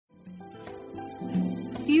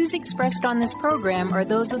views expressed on this program are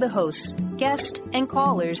those of the hosts, guests, and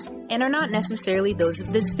callers, and are not necessarily those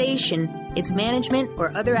of this station, its management,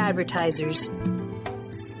 or other advertisers.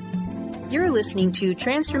 You're listening to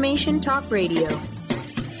Transformation Talk Radio.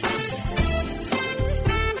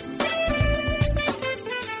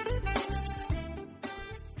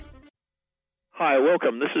 Hi,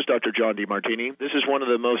 welcome. This is Dr. John DeMartini. This is one of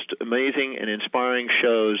the most amazing and inspiring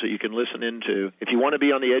shows that you can listen into. If you want to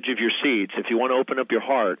be on the edge of your seats, if you want to open up your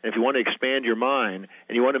heart, if you want to expand your mind,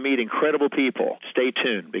 and you want to meet incredible people, stay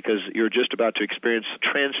tuned because you're just about to experience a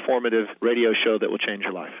transformative radio show that will change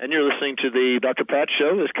your life. And you're listening to the Dr. Pat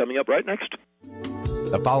Show that's coming up right next.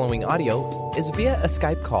 The following audio is via a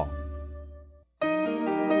Skype call.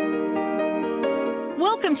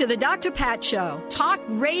 Welcome to the Dr. Pat Show. Talk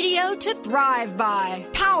radio to thrive by.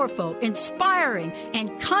 Powerful, inspiring,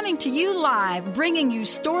 and coming to you live, bringing you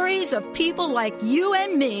stories of people like you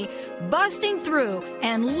and me, busting through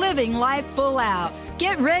and living life full out.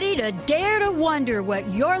 Get ready to dare to wonder what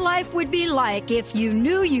your life would be like if you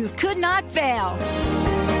knew you could not fail.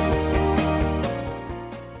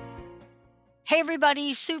 Hey,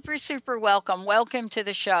 everybody. Super welcome. Welcome to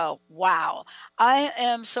the show. Wow. I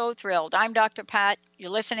am so thrilled. I'm Dr. Pat. You're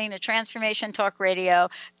listening to Transformation Talk Radio.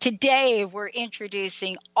 Today, we're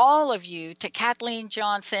introducing all of you to Kathleen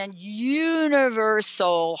Johnson,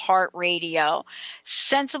 UniverSoul Heart Radio,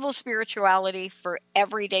 sensible spirituality for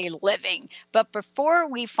everyday living. But before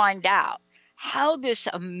we find out how this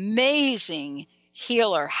amazing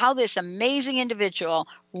healer, how this amazing individual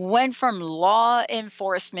went from law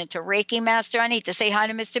enforcement to Reiki master, I need to say hi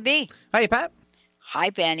to Mr. B. Hi, Pat. Hi,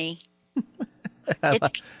 Benny.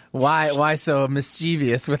 Why so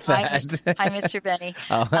mischievous with that? Hi, Mr. Benny.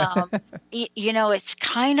 Oh. It's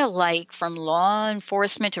kind of like from law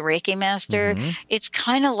enforcement to Reiki master. Mm-hmm. It's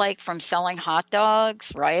kind of like from selling hot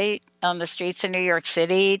dogs, right, on the streets of New York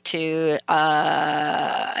City to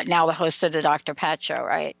now the host of the Dr. Pat Show,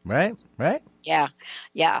 right? Right. Yeah.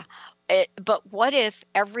 But what if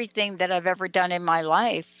everything that I've ever done in my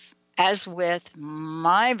life, as with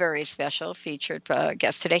my very special featured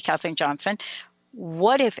guest today, Kathleen Johnson,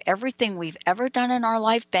 what if everything we've ever done in our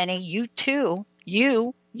life, Benny, you too,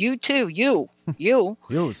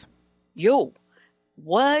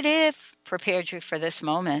 what if prepared you for this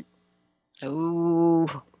moment? Ooh.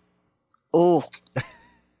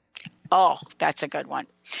 Oh, that's a good one.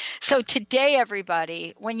 So today,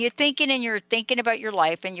 everybody, when you're thinking about your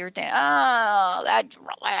life and you're thinking, oh, that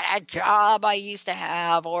job I used to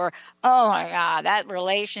have, or, oh, my God, that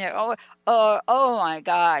relationship, oh my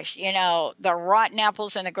gosh, the rotten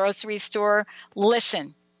apples in the grocery store.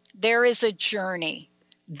 Listen, there is a journey.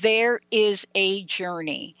 There is a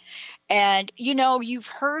journey. And, you've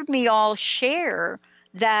heard me all share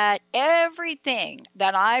that everything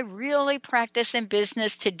that I really practice in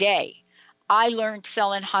business today, I learned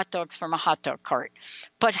selling hot dogs from a hot dog cart.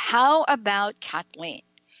 But how about Kathleen?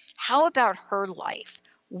 How about her life?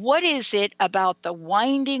 What is it about the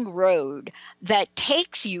winding road that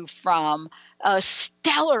takes you from a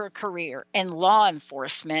stellar career in law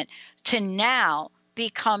enforcement to now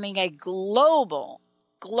becoming a global,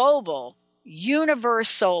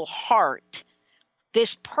 UniverSoul heart?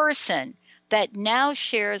 This person that now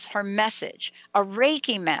shares her message, a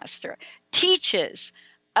Reiki master, teaches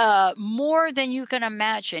more than you can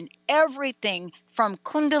imagine, everything from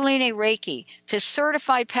Kundalini Reiki to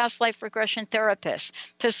certified past life regression therapist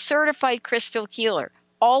to certified crystal healer,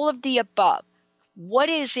 all of the above. What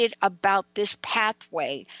is it about this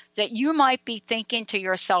pathway that you might be thinking to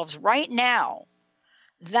yourselves right now,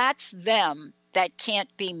 that's them, that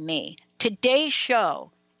can't be me? Today's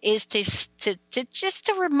show is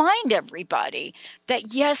to remind everybody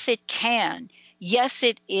that yes, it can, yes,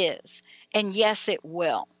 it is, and yes, it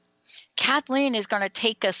will. Kathleen is going to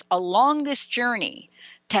take us along this journey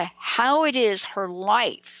to how it is her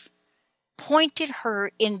life pointed her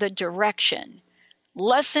in the direction,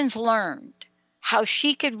 lessons learned, how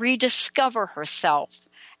she could rediscover herself,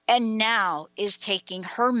 and now is taking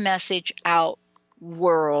her message out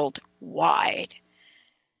worldwide.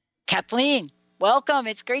 Kathleen, welcome.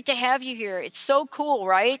 It's great to have you here. It's so cool,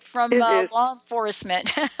 right? From law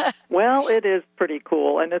enforcement. Well, it is pretty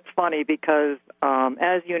cool. And it's funny because,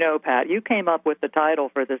 as you know, Pat, you came up with the title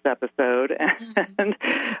for this episode, and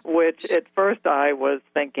which at first I was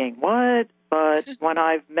thinking, what? But when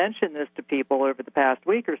I've mentioned this to people over the past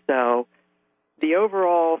week or so, the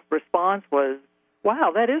overall response was,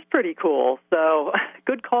 wow, that is pretty cool. So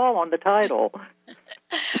good call on the title.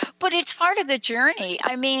 But it's part of the journey.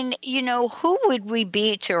 I mean, who would we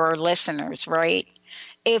be to our listeners, right?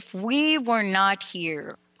 If we were not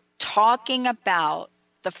here talking about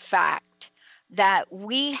the fact that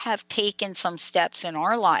we have taken some steps in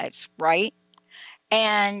our lives, right?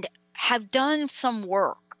 And have done some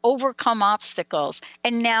work, overcome obstacles,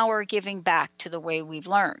 and now are giving back to the way we've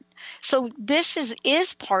learned. So this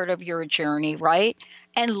is part of your journey, right?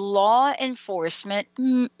 And law enforcement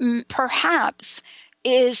perhaps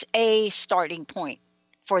is a starting point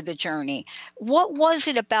for the journey. What was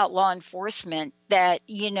it about law enforcement that,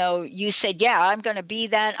 you said, yeah, I'm going to be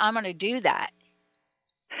that, I'm going to do that?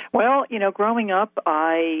 Well, growing up,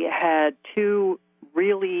 I had two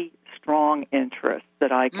really strong interests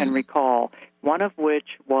that I can recall, one of which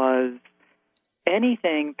was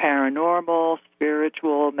anything paranormal,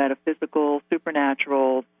 spiritual, metaphysical,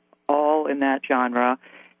 supernatural, all in that genre,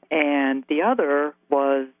 and the other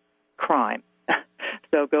was crime.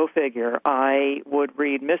 So go figure. I would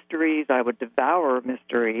read mysteries. I would devour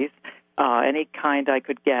mysteries, any kind I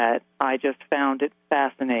could get. I just found it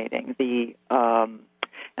fascinating.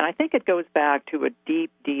 And I think it goes back to a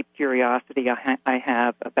deep, deep curiosity I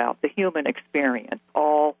have about the human experience,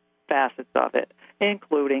 all facets of it,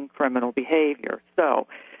 including criminal behavior. So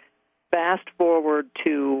fast forward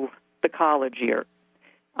to the college year.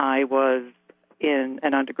 I was in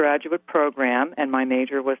an undergraduate program, and my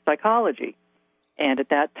major was psychology. And at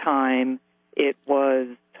that time, it was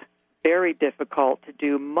very difficult to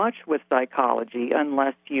do much with psychology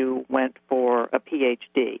unless you went for a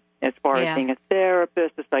PhD. As far as being a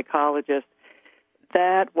therapist, a psychologist,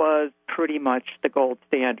 that was pretty much the gold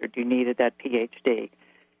standard. You needed that PhD.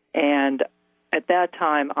 And at that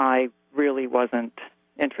time, I really wasn't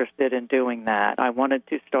interested in doing that. I wanted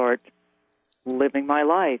to start living my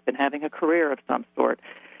life and having a career of some sort.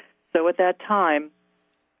 So at that time,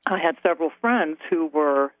 I had several friends who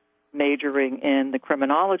were majoring in the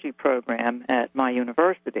criminology program at my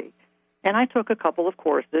university. And I took a couple of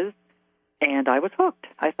courses, and I was hooked.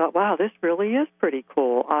 I thought, wow, this really is pretty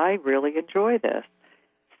cool. I really enjoy this.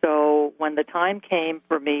 So when the time came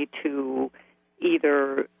for me to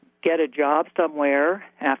either get a job somewhere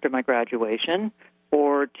after my graduation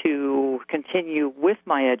or to continue with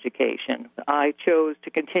my education, I chose to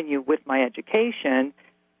continue with my education,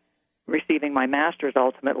 receiving my master's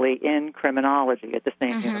ultimately in criminology at the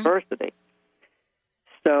same university.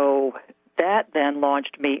 So that then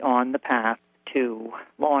launched me on the path to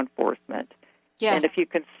law enforcement. Yeah. And if you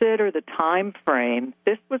consider the time frame,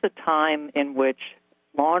 this was a time in which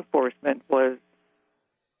law enforcement was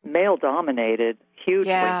male-dominated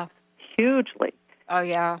hugely. Oh,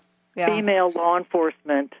 yeah. Female law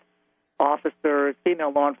enforcement officers,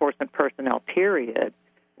 female law enforcement personnel, period,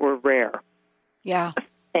 were rare. Yeah.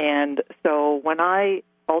 And so when I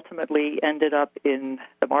ultimately ended up in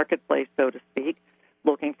the marketplace, so to speak,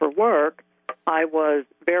 looking for work, I was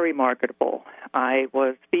very marketable. I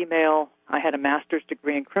was female. I had a master's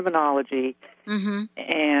degree in criminology.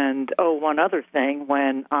 And, one other thing,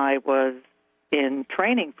 when I was in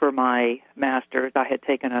training for my master's, I had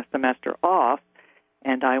taken a semester off,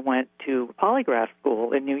 and I went to polygraph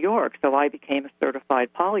school in New York. So I became a certified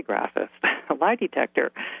polygraphist, a lie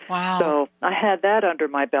detector. Wow. So I had that under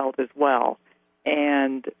my belt as well.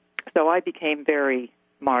 And so I became very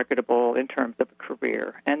marketable in terms of a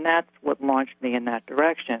career, and that's what launched me in that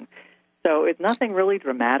direction. So it's nothing really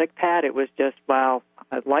dramatic, Pat. It was just, a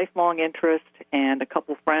lifelong interest and a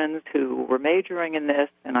couple friends who were majoring in this,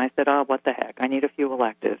 and I said, what the heck, I need a few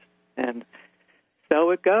electives. And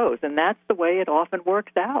so it goes, and that's the way it often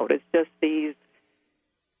works out. It's just these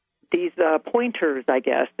pointers, I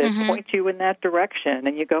guess, that point you in that direction,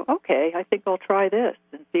 and you go, okay, I think I'll try this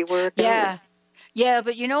and see where it goes. Yeah,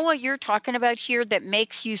 but you know what you're talking about here that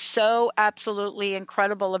makes you so absolutely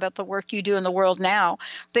incredible about the work you do in the world now,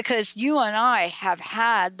 because you and I have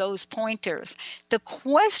had those pointers. The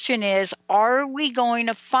question is, are we going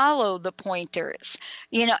to follow the pointers?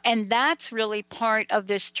 And that's really part of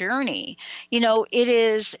this journey. It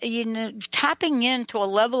is, tapping into a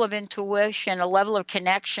level of intuition, a level of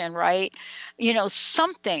connection, right?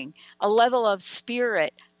 Something, a level of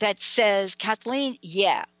spirit that says, Kathleen,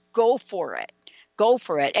 go for it. Go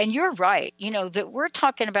for it. And you're right, that we're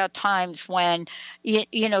talking about times when,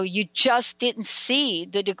 you just didn't see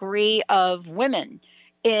the degree of women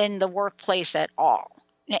in the workplace at all,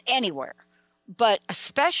 anywhere, but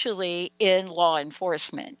especially in law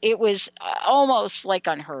enforcement. It was almost like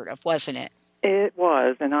unheard of, wasn't it? It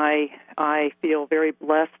was, and I feel very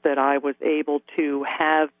blessed that I was able to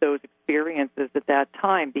have those experiences at that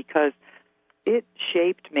time, because it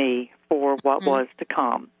shaped me for what was to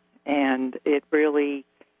come. And it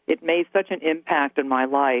made such an impact on my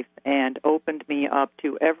life and opened me up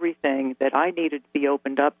to everything that I needed to be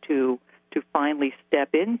opened up to finally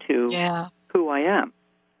step into who I am.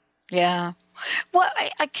 Yeah. Well,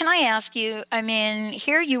 can I ask you, I mean,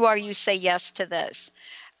 here you are, you say yes to this.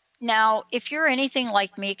 Now, if you're anything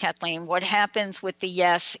like me, Kathleen, what happens with the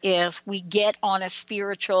yes is we get on a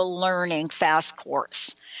spiritual learning fast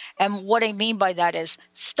course. And what I mean by that is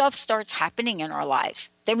stuff starts happening in our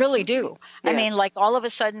lives. They really do. Yeah. I mean, like all of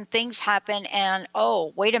a sudden things happen and,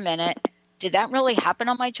 oh, wait a minute. Did that really happen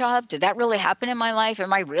on my job? Did that really happen in my life?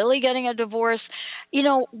 Am I really getting a divorce? You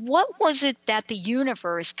know, what was it that the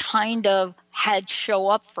universe kind of had show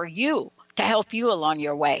up for you to help you along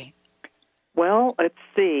your way? Well, let's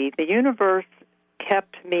see. The universe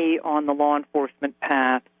kept me on the law enforcement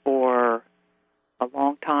path for a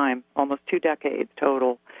long time, almost 2 decades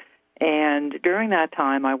total. And during that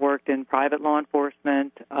time, I worked in private law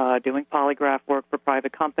enforcement, doing polygraph work for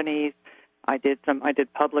private companies. I did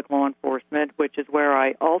public law enforcement, which is where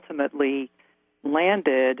I ultimately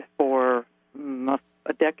landed for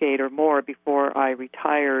a decade or more before I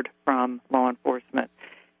retired from law enforcement.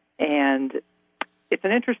 And it's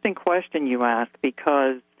an interesting question you ask,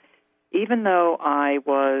 because even though I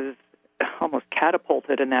was almost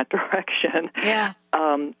catapulted in that direction,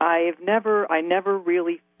 I never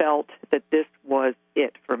really felt that this was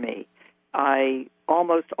it for me. I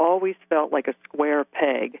almost always felt like a square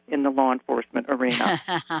peg in the law enforcement arena.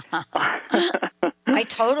 I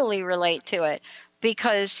totally relate to it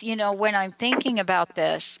because, you know, when I'm thinking about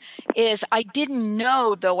this is I didn't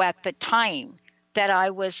know, though, at the time that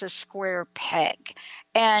I was a square peg.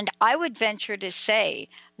 And I would venture to say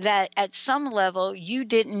that at some level you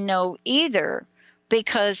didn't know either,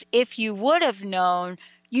 because if you would have known,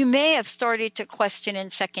 you may have started to question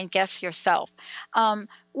and second guess yourself.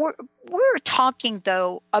 We're talking,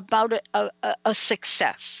 though, about a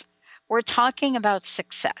success. We're talking about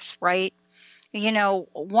success, right? You know,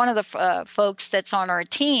 one of the folks that's on our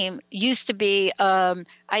team used to be,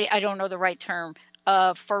 I don't know the right term,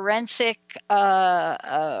 forensic,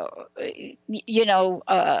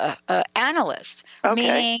 analyst.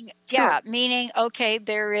 Okay. Meaning, okay,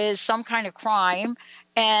 there is some kind of crime,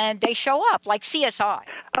 and they show up like CSI.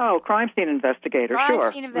 Oh, crime scene investigator, sure.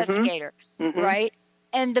 Crime scene investigator, right?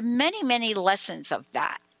 And the many, many lessons of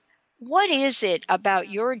that. What is it about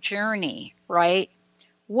your journey, right?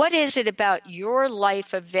 What is it about your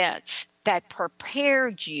life events that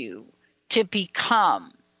prepared you to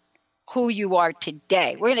become who you are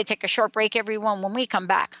today? We're going to take a short break, everyone. When we come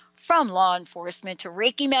back, from law enforcement to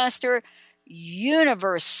Reiki Master,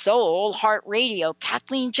 UniverSoul Heart Radio,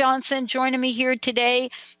 Kathleen Johnson joining me here today.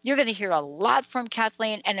 You're going to hear a lot from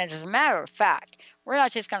Kathleen. And as a matter of fact, we're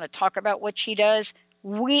not just going to talk about what she does.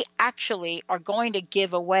 We actually are going to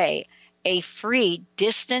give away a free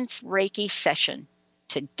distance Reiki session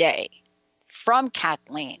today from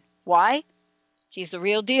Kathleen. Why? She's the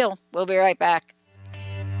real deal. We'll be right back.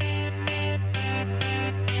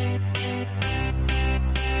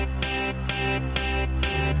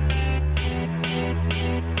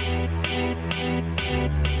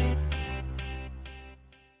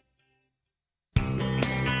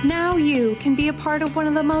 Now you can be a part of one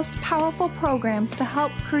of the most powerful programs to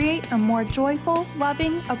help create a more joyful,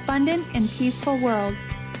 loving, abundant, and peaceful world.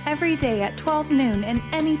 Every day at 12 noon in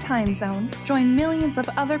any time zone, join millions of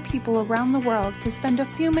other people around the world to spend a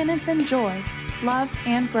few minutes in joy, love,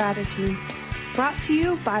 and gratitude. Brought to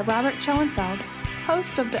you by Robert Schoenfeld,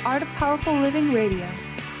 host of the Art of Powerful Living Radio.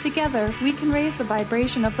 Together, we can raise the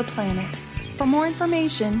vibration of the planet. For more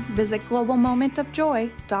information, visit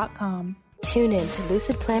globalmomentofjoy.com. Tune in to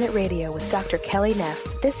Lucid Planet Radio with Dr. Kelly Neff.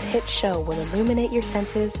 This hit show will illuminate your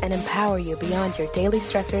senses and empower you beyond your daily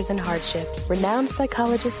stressors and hardships. Renowned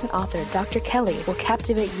psychologist and author Dr. Kelly will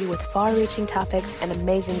captivate you with far-reaching topics and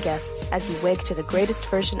amazing guests as you wake to the greatest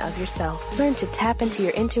version of yourself. Learn to tap into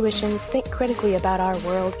your intuitions, think critically about our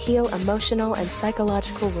world, heal emotional and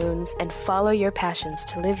psychological wounds, and follow your passions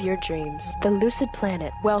to live your dreams. The Lucid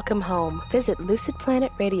Planet. Welcome home. Visit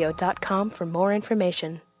lucidplanetradio.com for more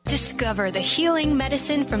information. Discover the healing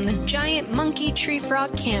medicine from the giant monkey tree frog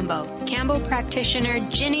Cambo. Cambo practitioner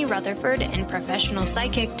Ginny Rutherford and professional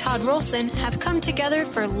psychic Todd Rolson have come together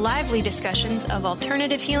for lively discussions of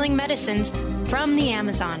alternative healing medicines from the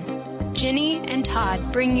Amazon. Ginny and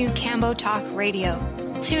Todd bring you Cambo Talk Radio.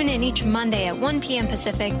 Tune in each Monday at 1 p.m.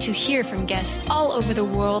 Pacific to hear from guests all over the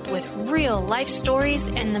world with real life stories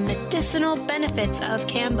and the medicinal benefits of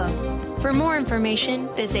Cambo. For more information,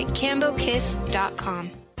 visit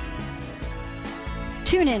cambokiss.com.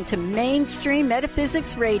 Tune in to Mainstream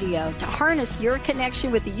Metaphysics Radio to harness your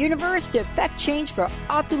connection with the universe to effect change for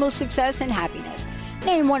optimal success and happiness.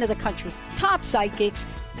 Named one of the country's top psychics,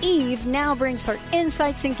 Eve now brings her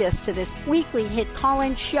insights and gifts to this weekly hit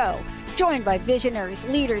call-in show, joined by visionaries,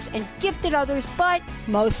 leaders, and gifted others, but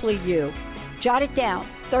mostly you. Jot it down.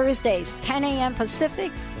 Thursdays, 10 a.m.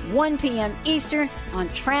 Pacific, 1 p.m. Eastern on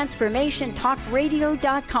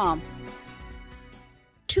TransformationTalkRadio.com.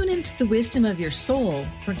 Tune into the wisdom of your soul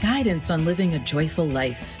for guidance on living a joyful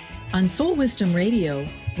life. On Soul Wisdom Radio,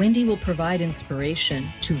 Wendy will provide inspiration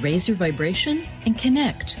to raise your vibration and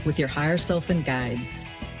connect with your higher self and guides.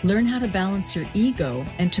 Learn how to balance your ego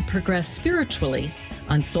and to progress spiritually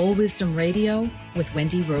on Soul Wisdom Radio with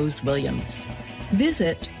Wendy Rose Williams.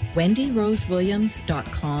 Visit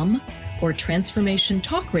wendyrosewilliams.com or Transformation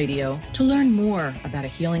Talk Radio to learn more about a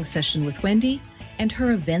healing session with Wendy and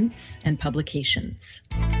her events and publications.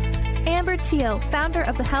 Amber Teal, founder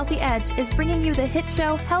of The Healthy Edge, is bringing you the hit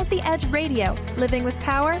show Healthy Edge Radio, living with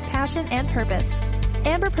power, passion, and purpose.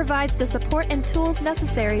 Amber provides the support and tools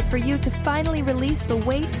necessary for you to finally release the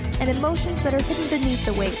weight and emotions that are hidden beneath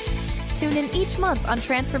the weight. Tune in each month on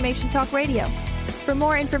Transformation Talk Radio. For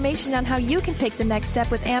more information on how you can take the next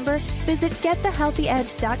step with Amber, visit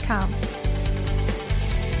getthehealthyedge.com.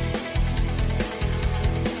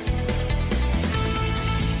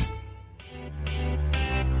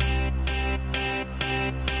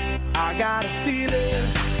 I got a feeling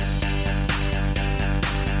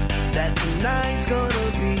that tonight's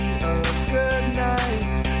gonna be a good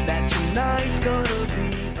night. That tonight's gonna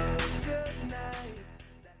be a good night.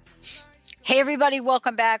 Hey, everybody,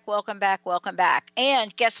 welcome back.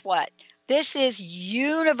 And guess what? This is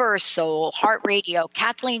UniverSoul Heart Radio.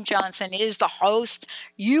 Kathleen Johnson is the host.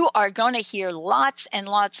 You are going to hear lots and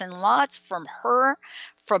lots and lots from her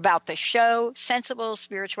about the show, Sensible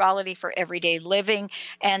Spirituality for Everyday Living.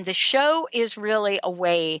 And the show is really a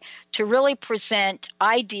way to really present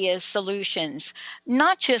ideas, solutions,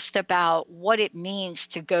 not just about what it means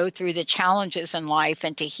to go through the challenges in life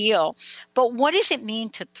and to heal, but what does it mean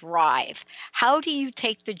to thrive? How do you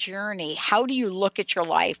take the journey? How do you look at your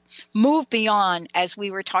life? Move beyond, as we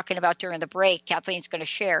were talking about during the break, Kathleen's going to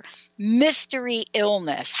share, mystery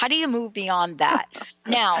illness. How do you move beyond that?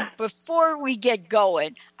 Now, before we get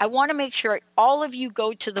going, I want to make sure all of you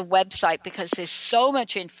go to the website because there's so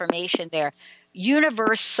much information there.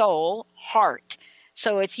 UniverSoul Heart.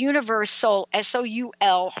 So it's UniverSoul,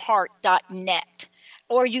 SOUL, heart.net.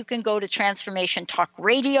 Or you can go to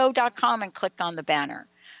TransformationTalkRadio.com and click on the banner.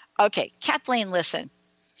 Okay, Kathleen, listen.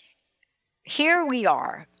 Here we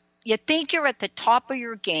are. You think you're at the top of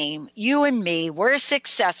your game. You and me, we're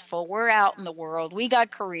successful. We're out in the world. We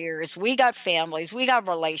got careers. We got families. We got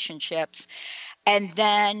relationships. And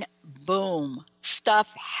then, boom,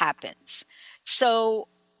 stuff happens. So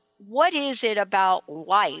what is it about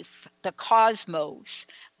life, the cosmos,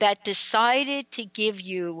 that decided to give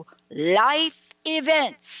you life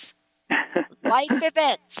events? Life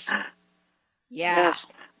events. Yeah. Yes,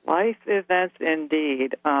 life events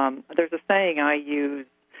indeed. There's a saying I use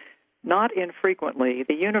not infrequently.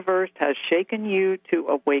 The universe has shaken you to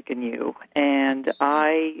awaken you. And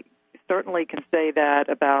I certainly can say that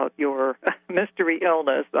about your mystery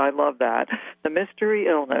illness. I love that. The mystery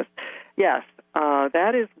illness. Yes,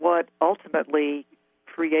 that is what ultimately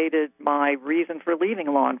created my reason for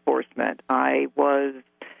leaving law enforcement. I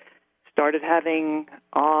started having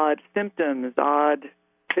odd symptoms, odd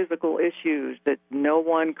physical issues that no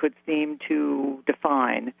one could seem to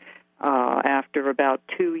define. After about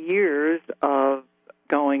 2 years of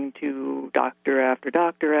going to doctor after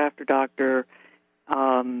doctor after doctor,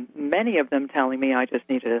 many of them telling me I just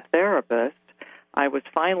needed a therapist, I was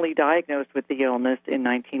finally diagnosed with the illness in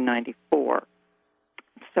 1994.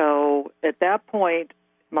 So at that point,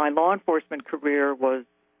 my law enforcement career was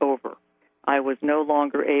over. I was no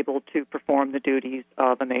longer able to perform the duties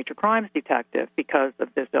of a major crimes detective because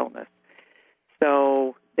of this illness.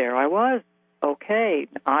 So there I was. Okay,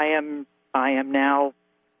 I am now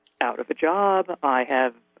out of a job. I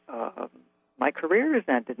have my career is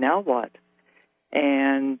ended. Now what?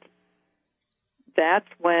 And that's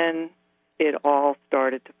when it all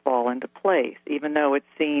started to fall into place, even though it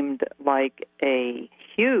seemed like a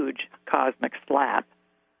huge cosmic slap.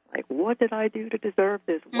 Like, what did I do to deserve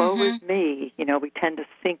this? Mm-hmm. Woe is me. You know, we tend to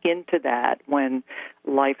sink into that when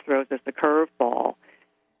life throws us a curveball.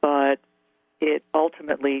 But it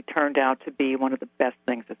ultimately turned out to be one of the best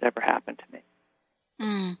things that's ever happened to me.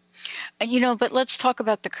 But let's talk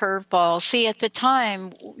about the curveball. See, at the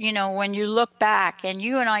time, when you look back, and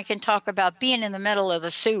you and I can talk about being in the middle of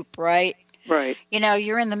the soup, right? Right.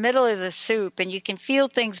 You're in the middle of the soup, and you can feel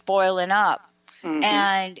things boiling up. Mm-hmm.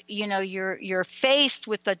 And, you're faced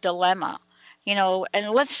with a dilemma.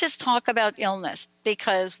 And let's just talk about illness,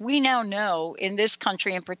 because we now know in this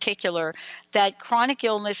country in particular that chronic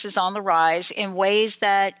illness is on the rise in ways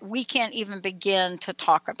that we can't even begin to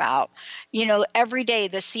talk about. Every day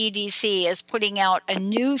the CDC is putting out a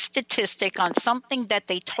new statistic on something that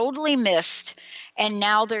they totally missed, and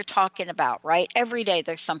now they're talking about, right? Every day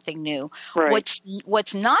there's something new. Right.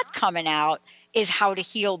 What's not coming out is how to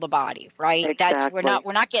heal the body, right? Exactly.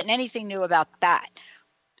 We're not getting anything new about that.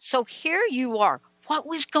 So here you are. What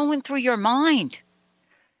was going through your mind?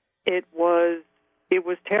 It was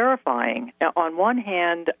terrifying. On one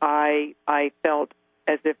hand, I felt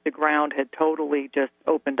as if the ground had totally just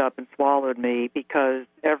opened up and swallowed me, because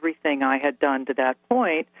everything I had done to that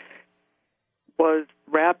point was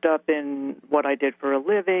wrapped up in what I did for a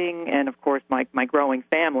living, and of course my growing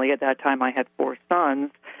family. At that time I had 4 sons,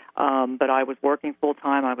 but I was working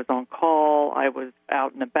full-time, I was on call, I was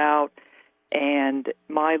out and about, and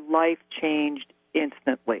my life changed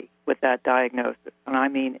instantly with that diagnosis, and I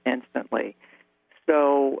mean instantly.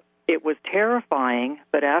 So it was terrifying,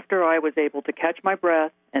 but after I was able to catch my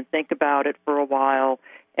breath and think about it for a while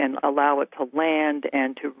and allow it to land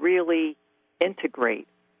and to really integrate,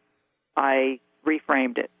 I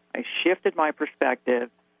reframed it. I shifted my perspective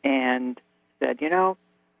and said,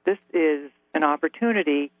 this is an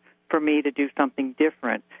opportunity for me to do something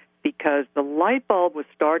different, because the light bulb was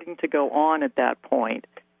starting to go on at that point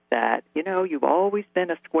that, you've always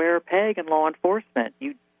been a square peg in law enforcement.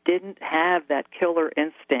 You didn't have that killer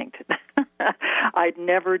instinct. I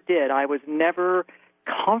never did. I was never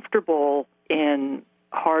comfortable in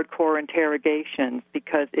hardcore interrogations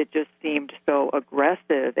because it just seemed so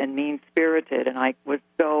aggressive and mean-spirited, and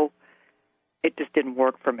it just didn't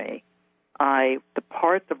work for me. The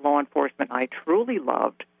parts of law enforcement I truly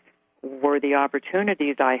loved were the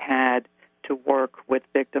opportunities I had to work with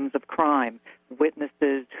victims of crime,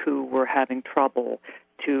 witnesses who were having trouble,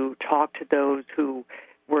 to talk to those who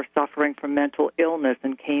were suffering from mental illness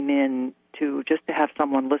and came in to have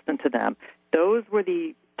someone listen to them. Those were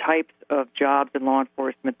the types of jobs in law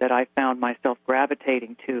enforcement that I found myself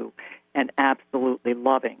gravitating to and absolutely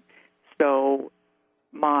loving. So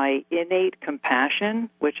my innate compassion,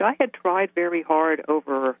 which I had tried very hard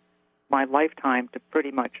over my lifetime to pretty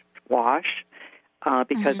much squash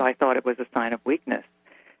because I thought it was a sign of weakness,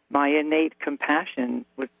 my innate compassion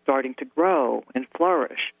was starting to grow and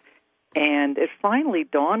flourish. And it finally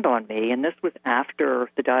dawned on me, and this was after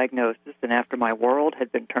the diagnosis and after my world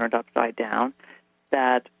had been turned upside down,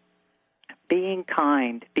 that being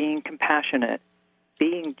kind, being compassionate,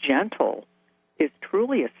 being gentle is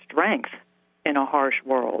truly a strength in a harsh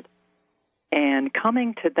world. And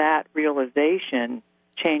coming to that realization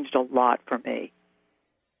changed a lot for me,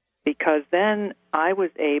 because then I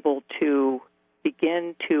was able to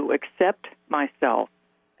begin to accept myself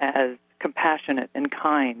as compassionate and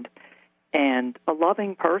kind and a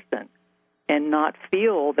loving person, and not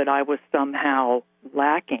feel that I was somehow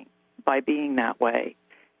lacking by being that way,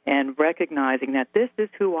 and recognizing that this is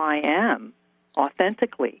who I am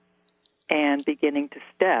authentically, and beginning to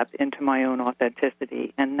step into my own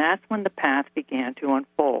authenticity. And that's when the path began to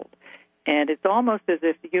unfold. And it's almost as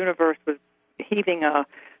if the universe was heaving a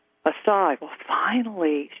sigh. Well,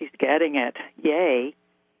 finally, she's getting it. Yay.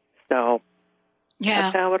 So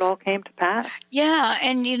that's how it all came to pass. Yeah,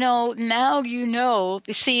 and now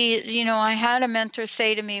see, I had a mentor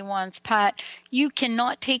say to me once, Pat, you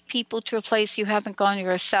cannot take people to a place you haven't gone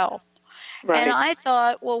yourself. Right. And I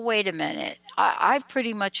thought, well, wait a minute. I've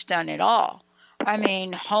pretty much done it all. I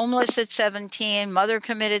mean, homeless at 17, mother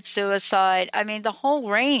committed suicide. I mean, the whole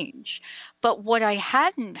range. But what I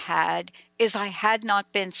hadn't had is I had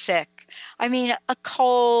not been sick. I mean, a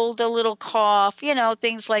cold, a little cough,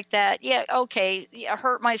 things like that. Yeah, okay, I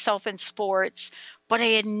hurt myself in sports, but I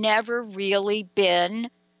had never really been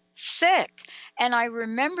sick. And I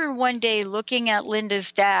remember one day looking at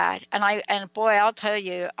Linda's dad, and boy, I'll tell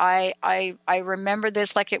you, I remember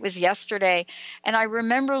this like it was yesterday. And I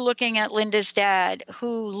remember looking at Linda's dad,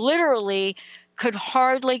 who literally could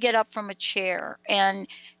hardly get up from a chair, and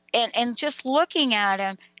just looking at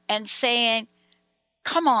him and saying,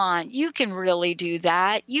 come on, you can really do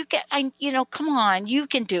that. Come on, you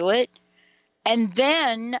can do it. And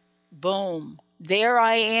then, boom, there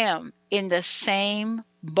I am in the same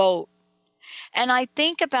boat. And I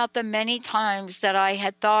think about the many times that I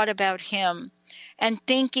had thought about him and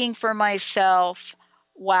thinking for myself,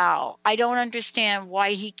 wow, I don't understand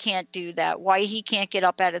why he can't do that, why he can't get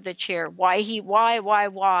up out of the chair, why.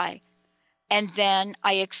 And then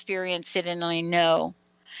I experience it and I know.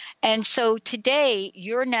 And so today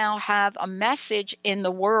you now have a message in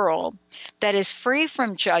the world that is free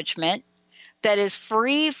from judgment, that is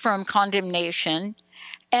free from condemnation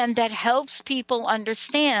and that helps people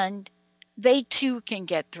understand they too can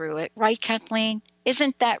get through it. Right, Kathleen?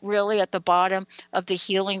 Isn't that really at the bottom of the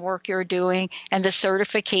healing work you're doing and the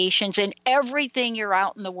certifications and everything you're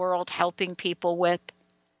out in the world helping people with?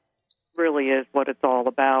 Really is what it's all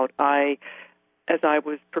about. As I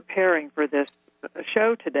was preparing for this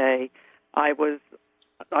show today, I was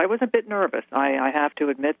a bit nervous. I have to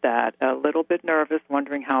admit that. A little bit nervous,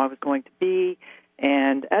 wondering how I was going to be.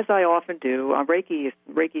 And as I often do,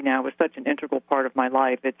 Reiki now is such an integral part of my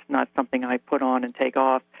life. It's not something I put on and take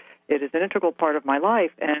off. It is an integral part of my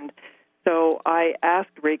life. And so I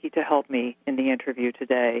asked Reiki to help me in the interview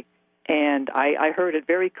today. And I heard it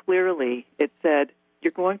very clearly. It said,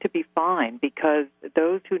 you're going to be fine because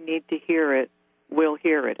those who need to hear it will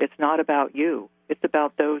hear it. It's not about you. It's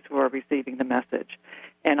about those who are receiving the message.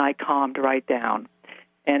 And I calmed right down.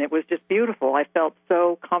 And it was just beautiful. I felt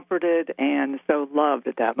so comforted and so loved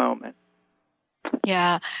at that moment.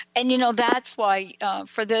 Yeah. And, that's why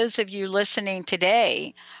for those of you listening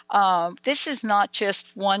today, this is not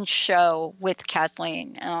just one show with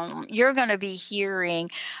Kathleen. You're going to be hearing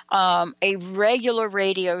a regular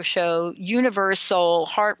radio show, UniverSoul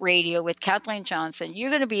Heart Radio with Kathleen Johnson. You're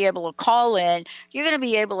going to be able to call in. You're going to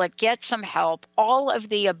be able to get some help, all of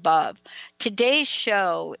the above. Today's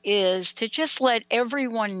show is to just let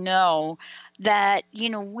everyone know that,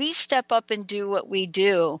 we step up and do what we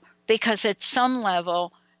do because at some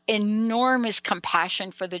level, enormous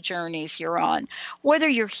compassion for the journeys you're on. Whether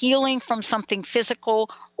you're healing from something physical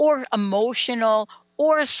or emotional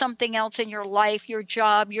or something else in your life, your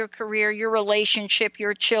job, your career, your relationship,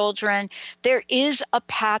 your children, there is a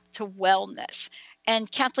path to wellness. And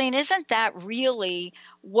Kathleen, isn't that really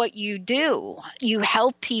what you do? You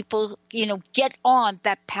help people, get on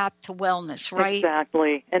that path to wellness, right?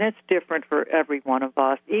 Exactly. And it's different for every one of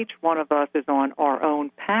us. Each one of us is on our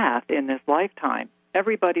own path in this lifetime.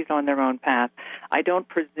 Everybody's on their own path. I don't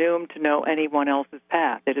presume to know anyone else's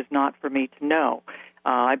path. It is not for me to know.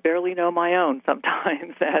 I barely know my own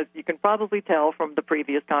sometimes, as you can probably tell from the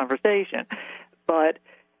previous conversation. But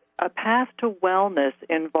a path to wellness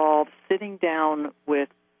involves sitting down with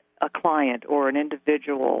a client or an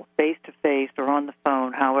individual face-to-face or on the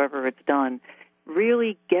phone, however it's done,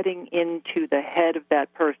 really getting into the head of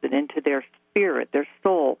that person, into their spirit, their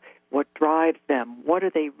soul, what drives them, what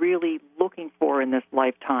are they really looking for in this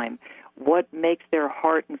lifetime, what makes their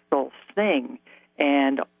heart and soul sing,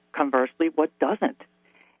 and conversely, what doesn't.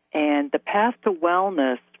 And the path to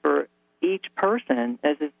wellness for each person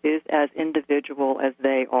is as individual as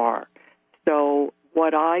they are. So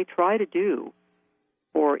what I try to do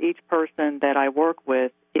for each person that I work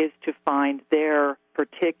with is to find their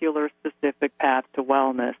particular specific path to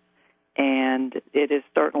wellness. And it is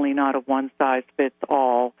certainly not a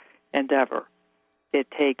one-size-fits-all endeavor.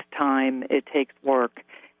 It takes time, it takes work,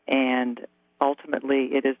 and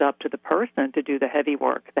ultimately it is up to the person to do the heavy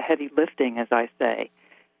work, the heavy lifting, as I say.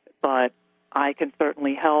 But I can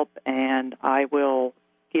certainly help, and I will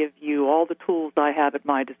give you all the tools I have at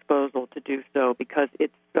my disposal to do so because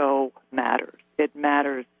it so matters. It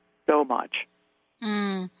matters so much.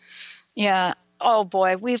 Yeah. Oh,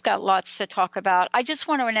 boy, we've got lots to talk about. I just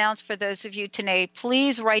want to announce for those of you today,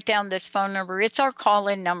 please write down this phone number. It's our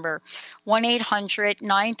call-in number,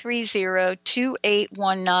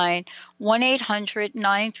 1-800-930-2819,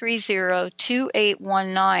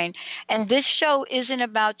 1-800-930-2819. And this show isn't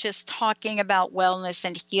about just talking about wellness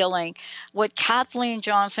and healing. What Kathleen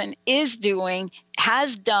Johnson is doing,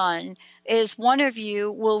 has done, is one of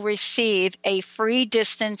you will receive a free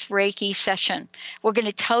distance Reiki session. We're going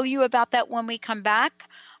to tell you about that when we come back,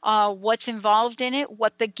 what's involved in it,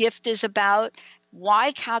 what the gift is about,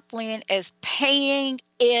 why Kathleen is paying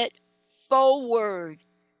it forward.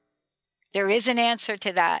 There is an answer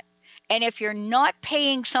to that. And if you're not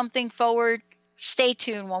paying something forward, stay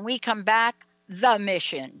tuned. When we come back, the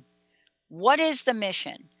mission. What is the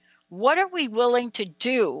mission? What are we willing to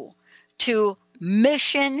do to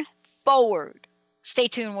mission forward? Stay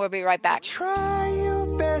tuned. We'll be right back. Try your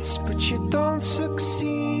best, but you don't succeed.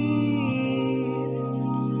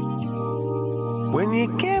 When you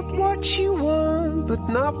get what you want, but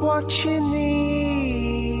not what you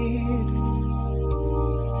need.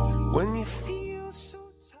 When you feel so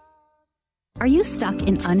tired. Are you stuck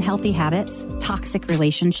in unhealthy habits, toxic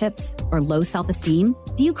relationships, or low self-esteem?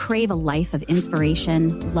 Do you crave a life of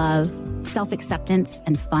inspiration, love, self-acceptance,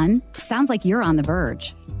 and fun? Sounds like you're on the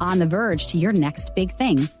verge to your next big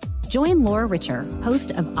thing. Join Laura Richer,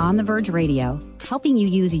 host of On the Verge Radio, helping you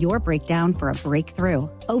use your breakdown for a breakthrough,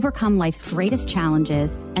 overcome life's greatest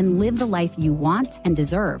challenges, and live the life you want and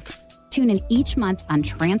deserve. Tune in each month on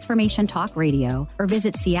Transformation Talk Radio or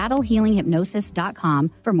visit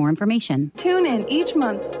SeattleHealingHypnosis.com for more information. Tune in each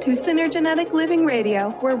month to Synergenetic Living Radio,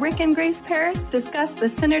 where Rick and Grace Paris discuss the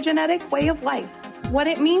synergenetic way of life, what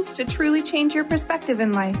it means to truly change your perspective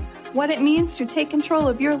in life, what it means to take control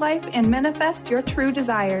of your life and manifest your true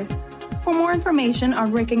desires. For more information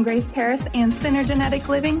on Rick and Grace Paris and Synergenetic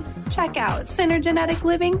Living, check out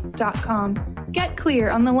synergeneticliving.com. Get clear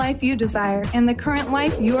on the life you desire and the current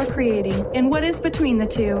life you are creating and what is between the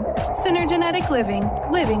two. Synergenetic Living,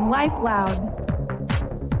 living life loud.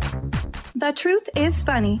 The Truth is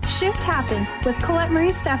Funny. Shift Happens with Colette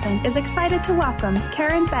Marie Steffen is excited to welcome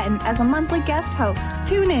Karen Benton as a monthly guest host.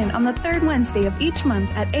 Tune in on the third Wednesday of each month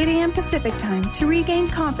at 8 a.m. Pacific Time to regain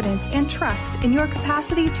confidence and trust in your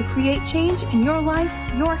capacity to create change in your life,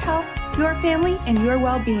 your health, your family, and your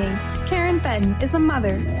well-being. Karen Benton is a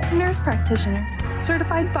mother, nurse practitioner,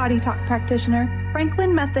 certified body talk practitioner,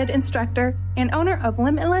 Franklin Method instructor, and owner of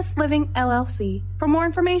Limitless Living LLC. For more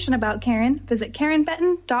information about Karen, visit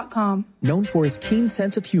KarenBenton.com. Known for his keen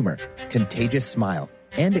sense of humor, contagious smile,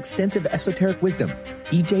 and extensive esoteric wisdom,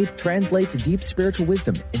 EJ translates deep spiritual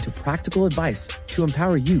wisdom into practical advice to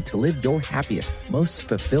empower you to live your happiest, most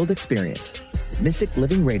fulfilled experience. Mystic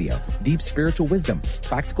Living Radio, Deep Spiritual Wisdom,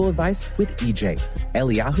 Practical Advice with EJ,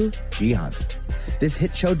 Eliyahu Jihan. This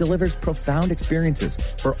hit show delivers profound experiences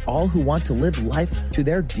for all who want to live life to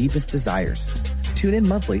their deepest desires. Tune in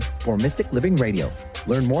monthly for Mystic Living Radio.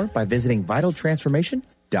 Learn more by visiting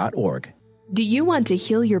vitaltransformation.org. Do you want to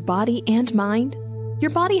heal your body and mind? Your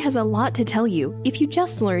body has a lot to tell you if you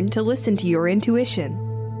just learn to listen to your intuition.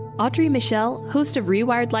 Audrey Michelle, host of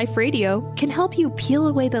Rewired Life Radio, can help you peel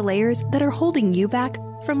away the layers that are holding you back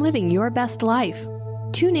from living your best life.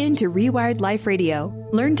 Tune in to Rewired Life Radio.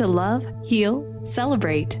 Learn to love, heal,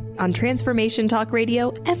 celebrate on Transformation Talk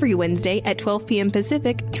Radio every Wednesday at 12 p.m.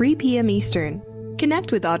 Pacific, 3 p.m. Eastern.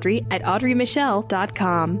 Connect with Audrey at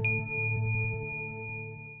audreymichelle.com.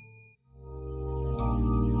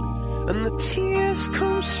 And the tears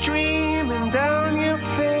come streaming down your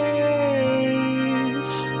face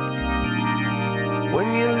when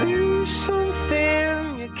you lose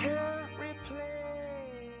something you can't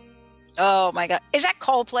replace. Oh my God. Is that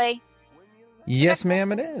Coldplay? Yes,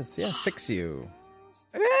 ma'am, it is. Yeah, Fix You.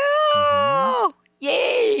 Oh,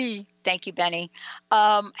 yay. Thank you, Benny.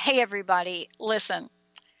 Hey, everybody. Listen,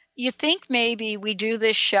 you think maybe we do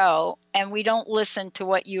this show and we don't listen to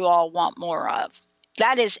what you all want more of.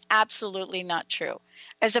 That is absolutely not true.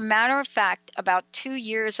 As a matter of fact, about 2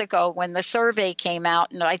 years ago when the survey came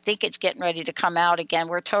out, and I think it's getting ready to come out again,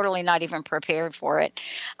 we're totally not even prepared for it.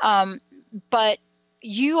 But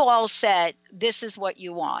you all said this is what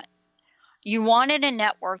you want. You wanted a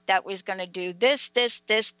network that was going to do this, this,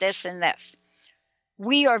 this, this, and this.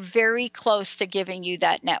 We are very close to giving you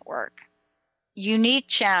that network. Unique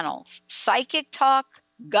channels, psychic talk,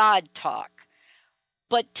 God talk.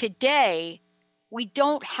 But today, we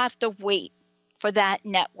don't have to wait for that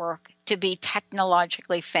network to be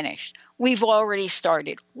technologically finished. We've already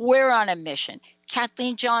started. We're on a mission.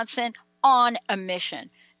 Kathleen Johnson on a mission.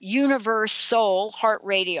 UniverSoul Heart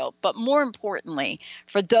Radio. But more importantly,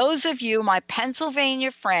 for those of you, my Pennsylvania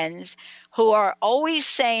friends, who are always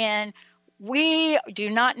saying, we do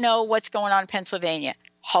not know what's going on in Pennsylvania.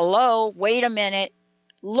 Hello, wait a minute.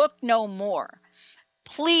 Look no more.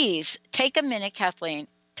 Please take a minute, Kathleen.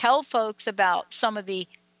 Tell folks about some of the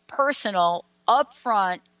personal,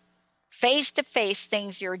 upfront, face-to-face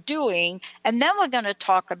things you're doing, and then we're going to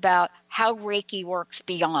talk about how Reiki works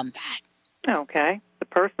beyond that. Okay. The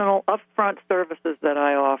personal, upfront services that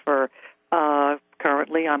I offer,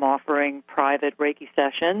 currently I'm offering private Reiki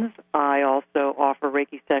sessions. I also offer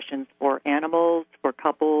Reiki sessions for animals, for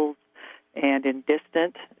couples, and in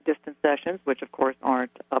distant sessions, which of course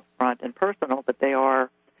aren't upfront and personal, but they are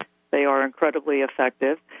incredibly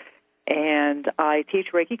effective. And I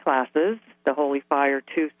teach Reiki classes, the Holy Fire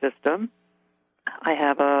 2 system. I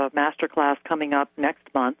have a master class coming up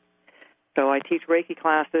next month. So I teach Reiki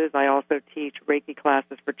classes. I also teach Reiki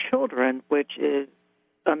classes for children, which is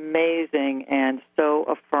amazing and so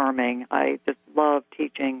affirming. I just love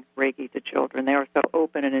teaching Reiki to children. They are so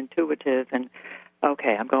open and intuitive. And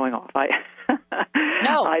okay, I'm going off.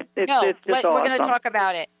 It's just we're going to talk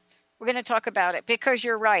about it. We're going to talk about it because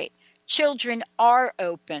you're right. Children are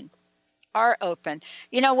open.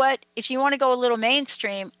 You know what? If you want to go a little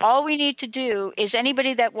mainstream, all we need to do is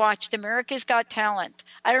anybody that watched America's Got Talent.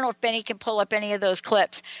 I don't know if Benny can pull up any of those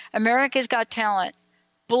clips. America's Got Talent.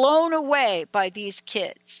 Blown away by these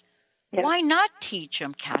kids. Yes. Why not teach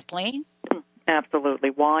them, Kathleen?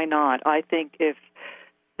 Absolutely. Why not? I think if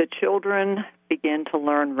the children begin to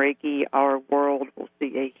learn Reiki, our world will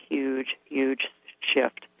see a huge, huge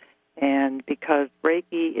shift. And because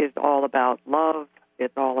Reiki is all about love,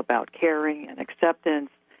 it's all about caring and acceptance,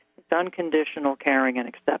 it's unconditional caring and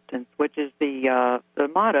acceptance, which is the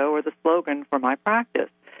motto or the slogan for my practice.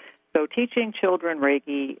 So teaching children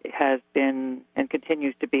Reiki has been and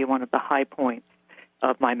continues to be one of the high points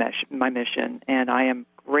of my mission, and I am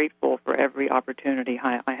grateful for every opportunity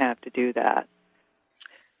I have to do that.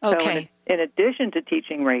 Okay. So in addition to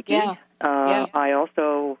teaching Reiki, I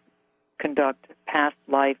also conduct past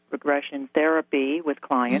life regression therapy with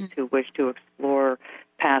clients who wish to explore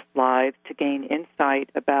past lives to gain insight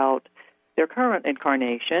about their current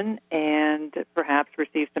incarnation and perhaps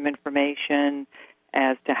receive some information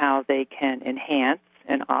as to how they can enhance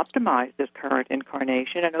and optimize this current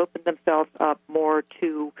incarnation and open themselves up more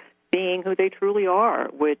to being who they truly are,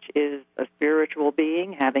 which is a spiritual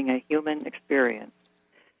being having a human experience.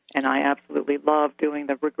 And I absolutely love doing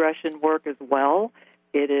the regression work as well.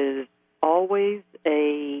 It is always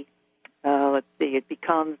it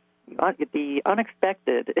becomes the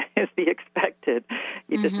unexpected is the expected.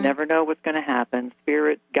 You just never know what's going to happen.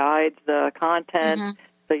 Spirit guides the content,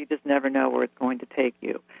 so you just never know where it's going to take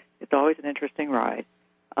you. It's always an interesting ride.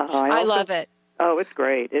 I love it. Oh, it's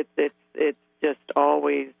great. It's just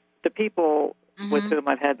always, the people with whom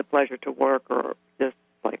I've had the pleasure to work are just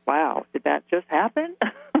like, wow, did that just happen?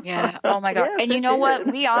 Yeah. Oh, my God. Yes, and you know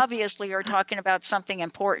what? We obviously are talking about something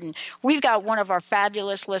important. We've got one of our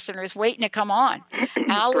fabulous listeners waiting to come on.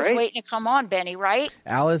 Al is waiting to come on, Benny, right?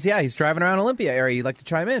 Al is, he's driving around Olympia area. You'd like to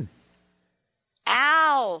chime in?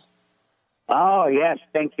 Al. Oh, yes.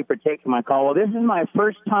 Thank you for taking my call. Well, this is my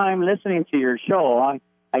first time listening to your show.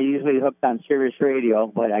 I usually hooked on Sirius Radio,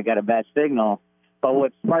 but I got a bad signal. But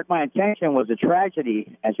what sparked my attention was a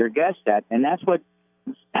tragedy, as your guest said, and that's what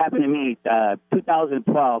happened to me.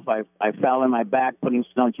 2012, I fell in my back putting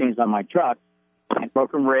snow chains on my truck. I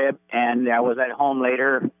broke a rib, and I was at home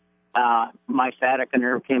later. My sciatica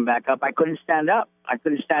nerve came back up. I couldn't stand up.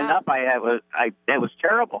 It was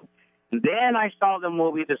terrible. And then I saw the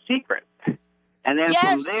movie The Secret. And then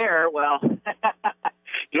from there,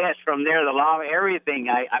 from there, the law of everything.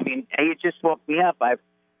 I mean, it just woke me up. I've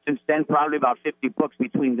since then probably about 50 books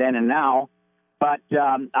between then and now. But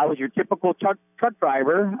I was your typical truck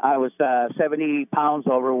driver. I was 70 pounds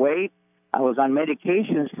overweight. I was on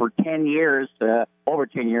medications for 10 years, over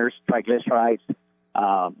 10 years, triglycerides,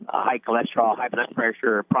 high cholesterol, high blood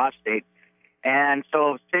pressure, prostate. And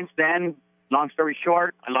so since then, long story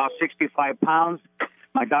short, I lost 65 pounds.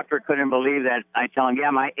 My doctor couldn't believe that. I tell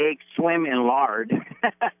him, my eggs swim in lard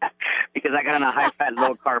because I got on a high-fat,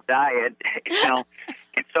 low-carb diet,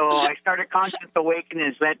 And so I started Conscious Awakening.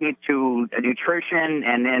 It's led me to nutrition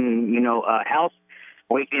and then, health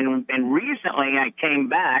awakening. And recently I came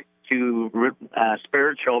back to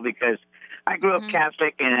spiritual because I grew up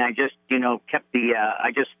Catholic and I just, kept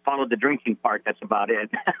I just followed the drinking part. That's about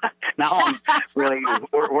it. Now I'm really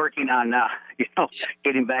working on,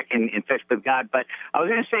 getting back in touch with God. But I was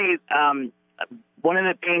going to say, one of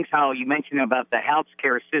the things how you mentioned about the health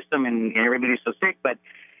care system and everybody's so sick, but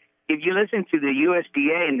if you listen to the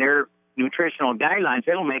USDA and their nutritional guidelines,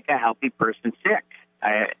 it'll make a healthy person sick.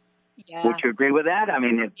 Would you agree with that? I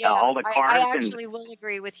mean, all the carbs. I actually will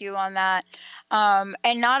agree with you on that.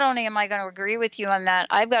 And not only am I going to agree with you on that,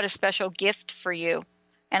 I've got a special gift for you.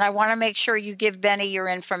 And I want to make sure you give Benny your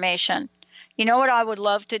information. You know what I would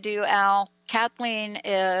love to do, Al? Kathleen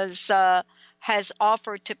has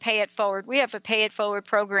offered to pay it forward. We have a pay it forward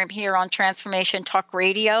program here on Transformation Talk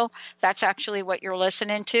Radio. That's actually what you're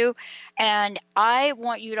listening to. And I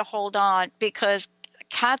want you to hold on because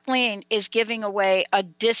Kathleen is giving away a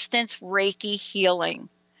distance Reiki healing.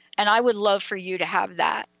 And I would love for you to have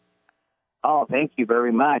that. Oh, thank you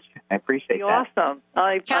very much. I appreciate that. Awesome.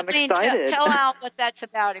 Kathleen, I'm excited. Tell Al what that's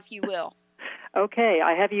about, if you will. Okay.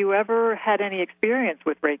 Have you ever had any experience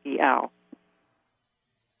with Reiki, Al?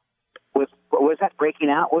 What was that? Breaking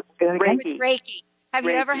out? With Reiki. Have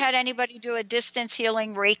you ever had anybody do a distance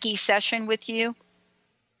healing Reiki session with you?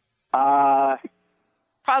 Probably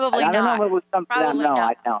not. I don't know if it was something. Probably not.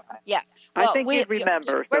 I don't. Yeah. Well, I think we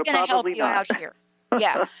remember. We're going to help you not. out here.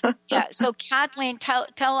 Yeah. So Kathleen, tell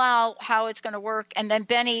Al how it's going to work. And then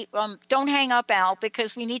Benny, don't hang up, Al,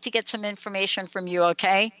 because we need to get some information from you,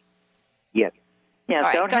 okay? Yes. Yeah,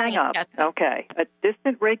 right, don't hang up. Okay. A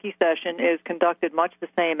distant Reiki session is conducted much the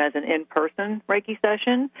same as an in-person Reiki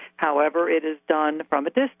session. However, it is done from a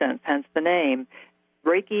distance, hence the name.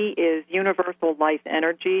 Reiki is universal life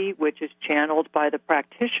energy, which is channeled by the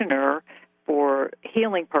practitioner for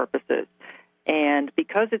healing purposes. And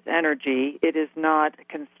because it's energy, it is not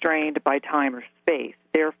constrained by time or space.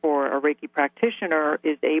 therefore a Reiki practitioner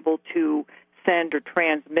is able to send or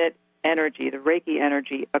transmit energy, the Reiki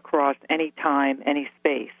energy, across any time, any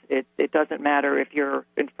space. It doesn't matter if you're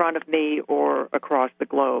in front of me or across the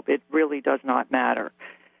globe. It really does not matter.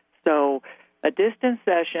 So a distance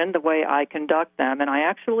session, the way I conduct them, and I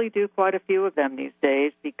actually do quite a few of them these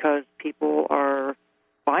days because people are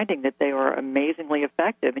finding that they are amazingly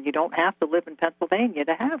effective, and you don't have to live in Pennsylvania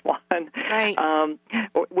to have one. Right.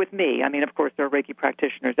 With me, I mean, of course, there are Reiki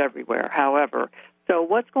practitioners everywhere. However, so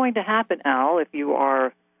what's going to happen, Al, if you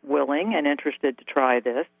are willing and interested to try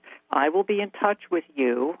this, I will be in touch with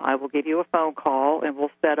you. I will give you a phone call, and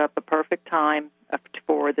we'll set up a perfect time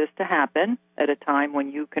for this to happen at a time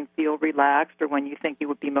when you can feel relaxed or when you think you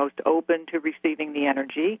would be most open to receiving the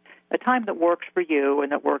energy, a time that works for you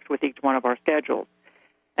and that works with each one of our schedules.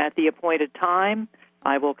 At the appointed time,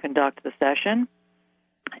 I will conduct the session,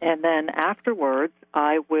 and then afterwards,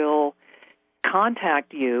 I will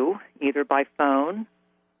contact you either by phone,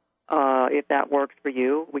 if that works for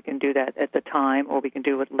you. We can do that at the time, or we can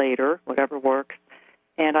do it later, whatever works.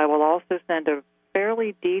 And I will also send a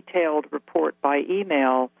fairly detailed report by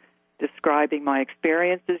email describing my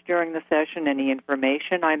experiences during the session, any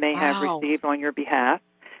information I may have received on your behalf.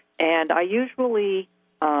 And I usually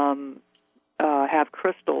have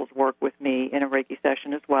crystals work with me in a Reiki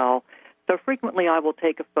session as well. So frequently I will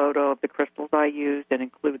take a photo of the crystals I used and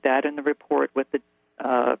include that in the report with the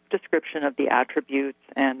description of the attributes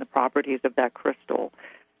and the properties of that crystal.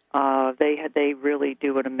 They really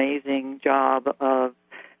do an amazing job of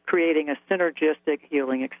creating a synergistic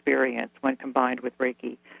healing experience when combined with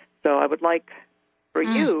Reiki. So I would like for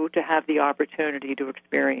you to have the opportunity to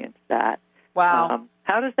experience that. Wow.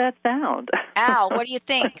 How does that sound? Al, what do you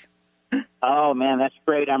think? Oh, man, that's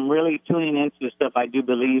great. I'm really tuning into the stuff I do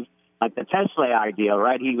believe, like the Tesla idea,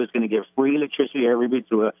 right? He was going to give free electricity everybody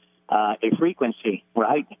through a frequency,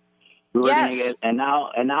 right? We were Yes. going to get, and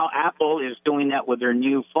now Apple is doing that with their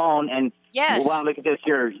new phone. And yes. Wow, look at this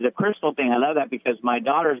here, the crystal thing. I love that because my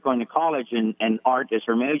daughter is going to college and art is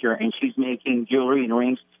her major, and she's making jewelry and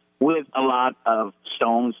rings with a lot of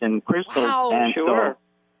stones and crystals. Wow, and sure.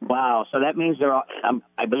 So that means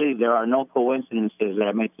I believe there are no coincidences that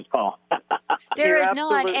I made this call. There You're are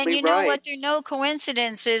none. And absolutely you know right. what? There are no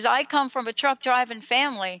coincidences. I come from a truck driving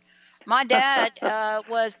family. My dad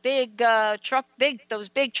was those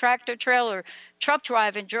big tractor trailer truck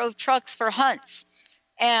driving, drove trucks for hunts.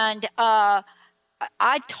 And I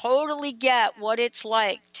totally get what it's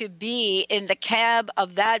like to be in the cab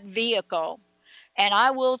of that vehicle. And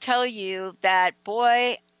I will tell you that,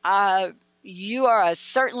 boy, you are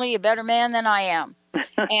certainly a better man than I am.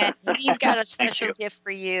 And we've got a special gift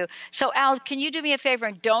for you. So, Al, can you do me a favor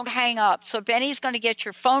and don't hang up? So Benny's going to get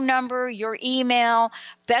your phone number, your email,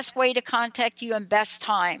 best way to contact you, and best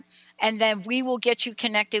time. And then we will get you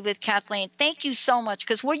connected with Kathleen. Thank you so much,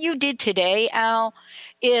 because what you did today, Al,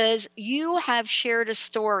 is you have shared a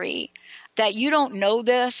story that you don't know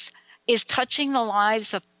this is touching the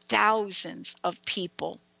lives of thousands of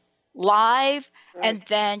people live, right, and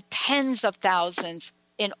then tens of thousands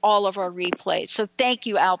in all of our replays. So thank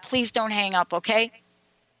you, Al. Please don't hang up, okay?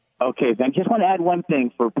 Okay, I just want to add one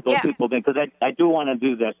thing for those people, because I do want to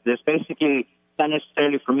do this. This basically, not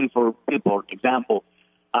necessarily for me, for people. Example,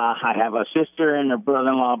 I have a sister and a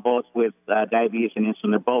brother-in-law both with diabetes and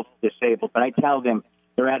insulin. They're both disabled, but I tell them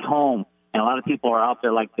they're at home, and a lot of people are out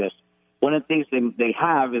there like this. One of the things they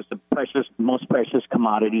have is the most precious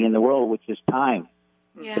commodity in the world, which is time.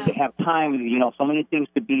 Yeah. They have time, so many things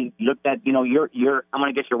to be looked at. I'm going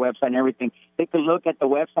to get your website and everything. They could look at the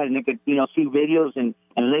website and they could, see videos and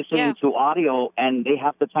listen to audio, and they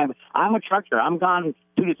have the time. I'm a trucker. I'm gone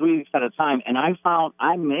 2 to 3 weeks at a time, and I found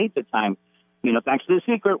I made the time. Thanks to the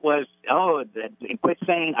secret was, quit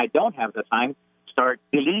saying I don't have the time.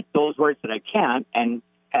 Delete those words that I can't, and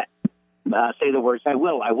say the words I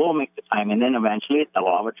will. I will make the time, and then eventually, the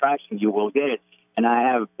law of attraction, you will get it. And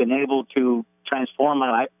I have been able to transform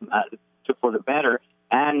my life for the better,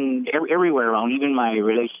 and everywhere around, even my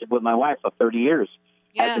relationship with my wife of 30 years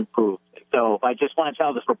has improved. So I just want to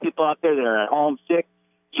tell this for people out there that are at home sick,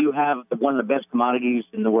 you have one of the best commodities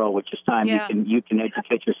in the world, which is time. Yeah. You can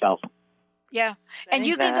educate yourself. Yeah. And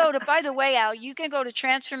you can go to, by the way, Al, you can go to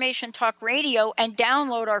Transformation Talk Radio and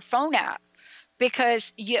download our phone app,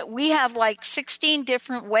 because we have like 16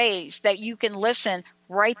 different ways that you can listen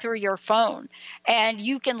right through your phone. And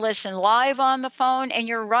you can listen live on the phone, and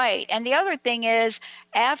you're right. And the other thing is,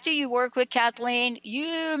 after you work with Kathleen,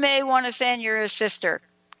 you may want to send your sister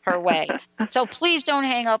her way. So please don't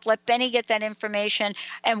hang up. Let Benny get that information.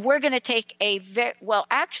 And we're going to take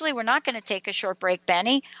actually, we're not going to take a short break,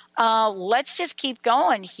 Benny. Let's just keep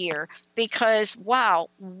going here because, wow,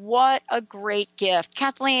 what a great gift.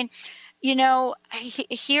 Kathleen,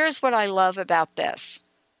 here's what I love about this.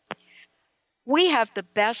 We have the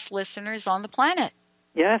best listeners on the planet.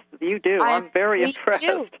 Yes, you do. I'm very impressed.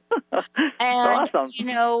 And, awesome.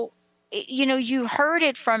 You heard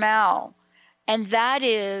it from Al, and that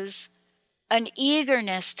is an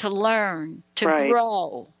eagerness to learn, to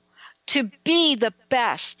grow, to be the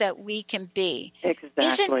best that we can be. Exactly.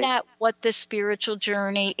 Isn't that what the spiritual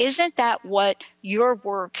journey, isn't that what your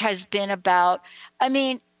work has been about? I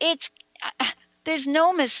mean, there's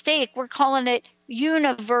no mistake. We're calling it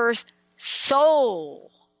UniverSoul.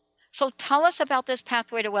 So tell us about this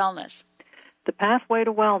pathway to wellness. The pathway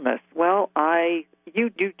to wellness. Well,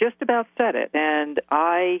 you just about said it, and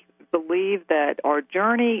I believe that our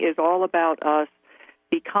journey is all about us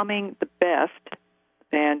becoming the best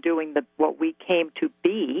and doing what we came to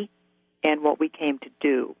be and what we came to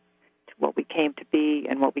do. What we came to be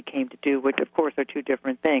and what we came to do, which of course are two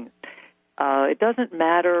different things. It doesn't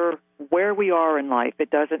matter where we are in life. It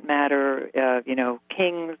doesn't matter,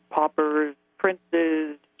 kings, paupers,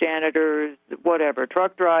 princes, janitors, whatever,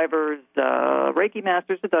 truck drivers, Reiki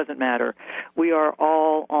masters, it doesn't matter. We are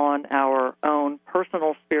all on our own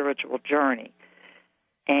personal spiritual journey.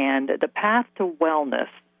 And the path to wellness,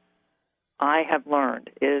 I have learned,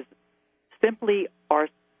 is simply us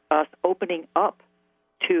opening up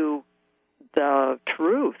to the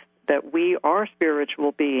truth that we are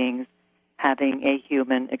spiritual beings having a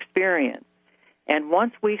human experience. And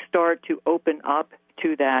once we start to open up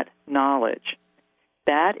to that knowledge,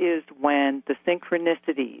 that is when the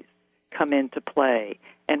synchronicities come into play,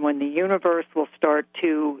 and when the universe will start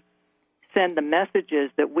to send the messages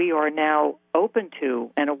that we are now open to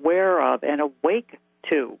and aware of and awake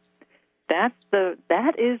to. That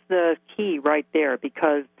is the key right there,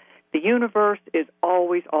 because the universe is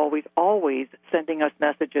always, always, always sending us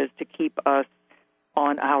messages to keep us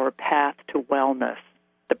on our path to wellness.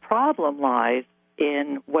 The problem lies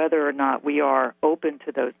in whether or not we are open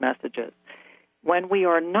to those messages. When we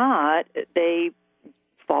are not, they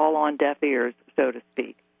fall on deaf ears, so to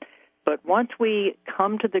speak. But once we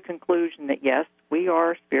come to the conclusion that, yes, we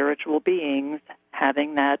are spiritual beings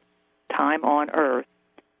having that time on earth,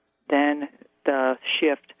 then the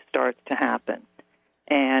shift starts to happen.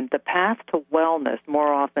 And the path to wellness,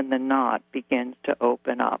 more often than not, begins to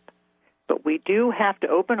open up. But we do have to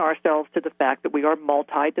open ourselves to the fact that we are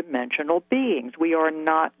multidimensional beings. We are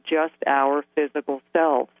not just our physical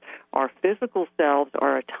selves. Our physical selves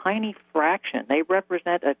are a tiny fraction. They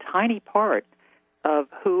represent a tiny part of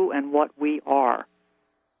who and what we are,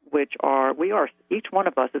 each one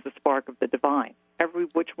of us is a spark of the divine.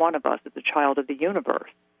 Which one of us is a child of the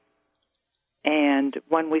universe. And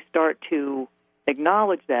when we start to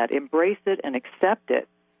acknowledge that, embrace it, and accept it,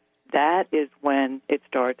 that is when it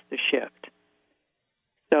starts to shift.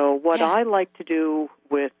 So what I like to do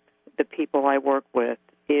with the people I work with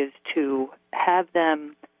is to have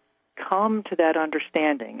them come to that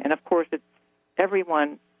understanding. And, of course,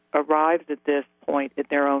 everyone arrives at this point at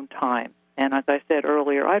their own time. And as I said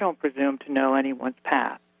earlier, I don't presume to know anyone's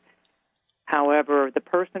path. However, the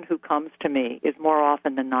person who comes to me is more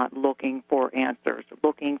often than not looking for answers,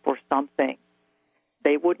 looking for something.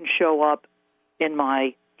 They wouldn't show up in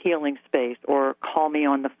my healing space or call me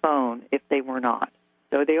on the phone if they were not.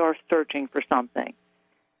 So they are searching for something,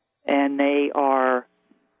 and they are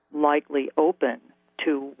likely open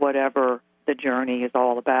to whatever the journey is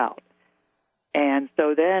all about. And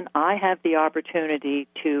so then I have the opportunity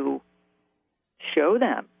to show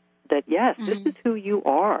them that, yes, this is who you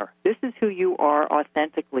are. This is who you are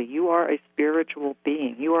authentically. You are a spiritual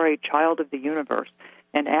being. You are a child of the universe.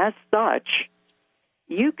 And as such,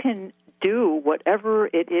 you can do whatever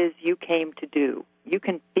it is you came to do. You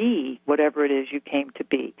can be whatever it is you came to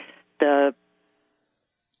be. The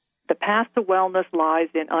path to wellness lies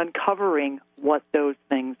in uncovering what those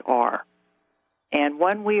things are. And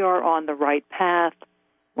when we are on the right path,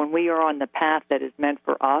 when we are on the path that is meant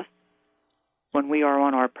for us, when we are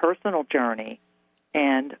on our personal journey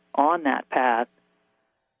and on that path,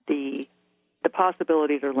 the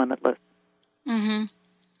possibilities are limitless. Mm-hmm.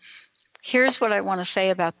 Here's what I want to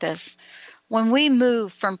say about this. When we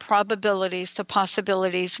move from probabilities to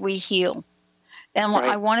possibilities, we heal. And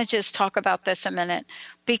I want to just talk about this a minute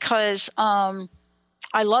because I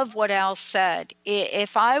love what Al said.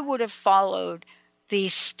 If I would have followed the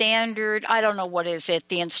standard, I don't know what is it,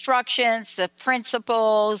 the instructions, the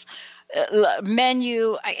principles,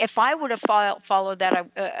 menu. If I would have followed that,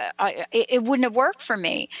 it wouldn't have worked for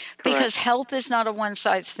me. Correct. Because health is not a one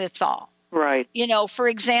size fits all. Right. For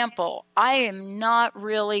example, I am not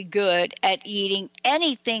really good at eating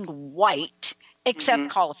anything white except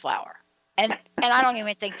cauliflower. And I don't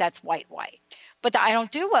even think that's white. But I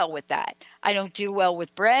don't do well with that. I don't do well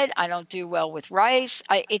with bread. I don't do well with rice.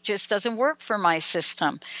 It just doesn't work for my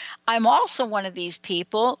system. I'm also one of these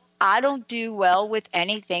people, I don't do well with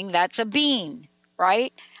anything that's a bean,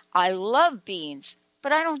 right? I love beans,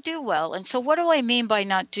 but I don't do well. And so what do I mean by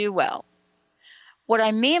not do well? What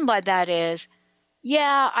I mean by that is,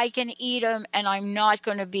 yeah, I can eat them and I'm not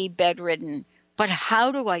going to be bedridden, but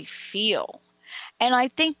how do I feel? And I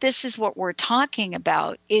think this is what we're talking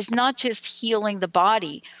about, is not just healing the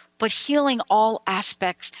body, but healing all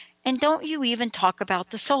aspects. And don't you even talk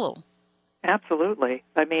about the soul? Absolutely.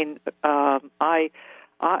 I mean, the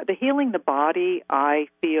healing the body, I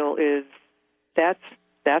feel,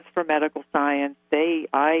 that's for medical science.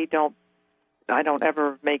 I don't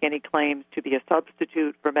ever make any claims to be a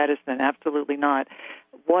substitute for medicine. Absolutely not.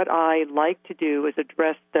 What I like to do is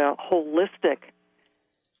address the holistic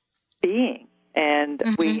being. And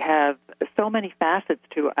we have so many facets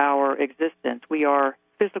to our existence. We are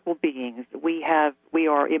physical beings. We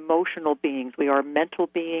are emotional beings. We are mental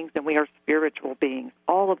beings, and we are spiritual beings.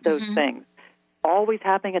 All of those things always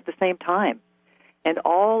happening at the same time. And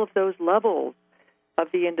all of those levels of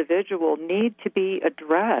the individual need to be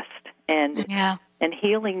addressed. And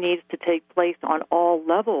healing needs to take place on all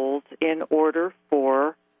levels in order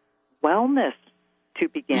for wellness to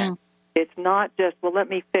begin. It's not just, well, let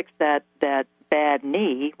me fix that bad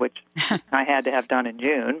knee, which I had to have done in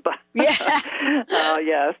June. But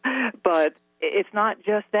yes, but it's not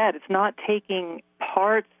just that. It's not taking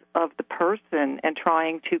parts of the person and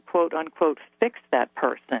trying to, quote unquote, fix that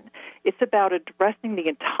person. It's about addressing the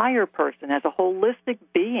entire person as a holistic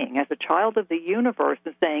being, as a child of the universe,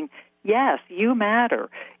 and saying, yes, you matter.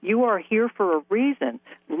 You are here for a reason.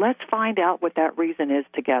 Let's find out what that reason is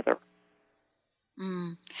together.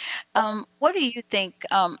 What do you think?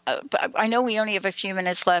 I know we only have a few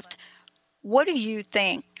minutes left. What do you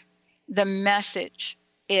think the message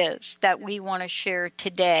is that we want to share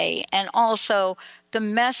today? And also the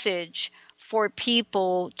message for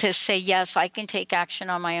people to say, yes, I can take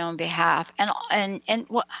action on my own behalf. And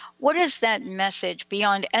what is that message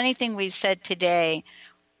beyond anything we've said today?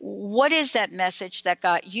 What is that message that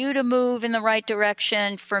got you to move in the right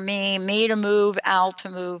direction, for me to move, Al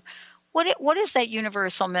to move? What is that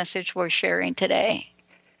universal message we're sharing today?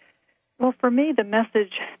 Well, for me, the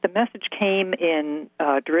message came in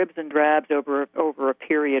dribs and drabs over a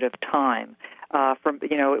period of time.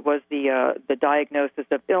 It was the diagnosis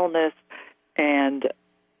of illness,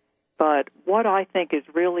 but what I think is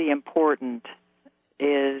really important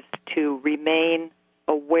is to remain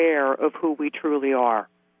aware of who we truly are,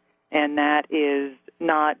 and that is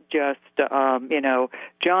not just,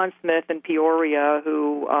 John Smith in Peoria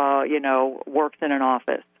who, works in an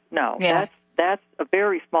office. No, that's a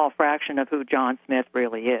very small fraction of who John Smith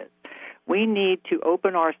really is. We need to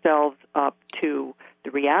open ourselves up to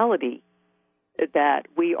the reality that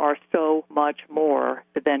we are so much more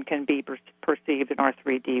than can be perceived in our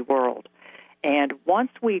 3D world. And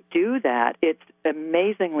once we do that, it's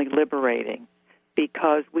amazingly liberating,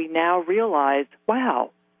 because we now realize,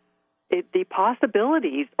 wow, the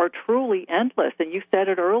possibilities are truly endless. And you said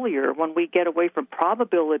it earlier, when we get away from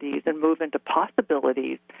probabilities and move into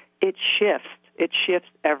possibilities, it shifts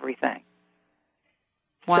everything.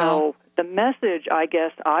 Wow. So the message, I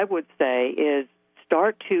guess I would say, is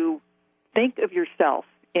start to think of yourself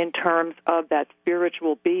in terms of that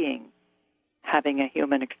spiritual being having a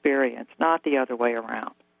human experience, not the other way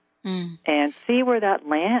around. And see where that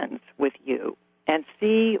lands with you, and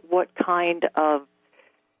see what kind of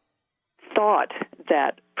thought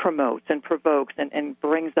that promotes and provokes and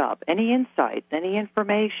brings up, any insights, any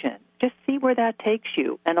information. Just see where that takes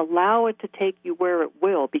you and allow it to take you where it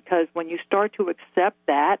will, because when you start to accept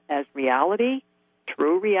that as reality,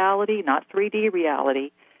 true reality, not 3D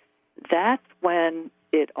reality, that's when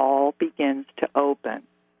it all begins to open.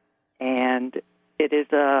 And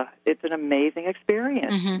it's an amazing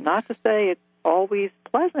experience. Not to say it's always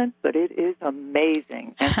pleasant, but it is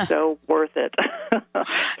amazing and so worth it.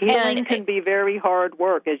 Healing can be very hard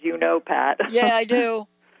work, as you know, Pat. Yeah, I do.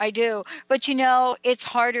 But, it's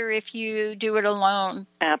harder if you do it alone.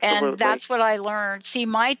 Absolutely. And that's what I learned. See,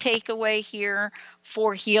 my takeaway here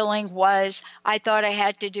for healing was I thought I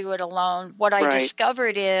had to do it alone. What I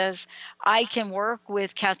discovered is I can work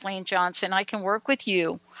with Kathleen Johnson. I can work with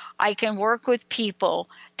you. I can work with people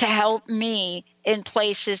to help me in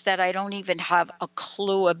places that I don't even have a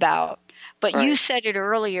clue about. But you said it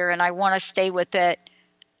earlier, and I want to stay with it,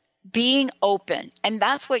 being open. And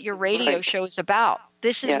that's what your radio show is about.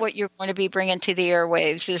 This is what you're going to be bringing to the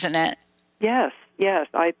airwaves, isn't it? Yes.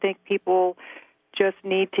 I think people just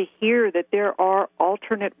need to hear that there are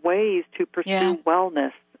alternate ways to pursue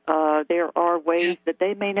wellness. There are ways that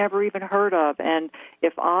they may never even heard of. And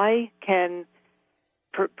if I can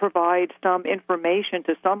provide some information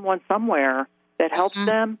to someone somewhere that helps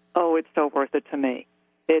them, it's so worth it to me.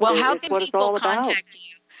 How can people contact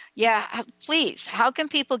you? Yeah, please. How can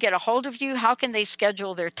people get a hold of you? How can they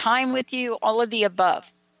schedule their time with you? All of the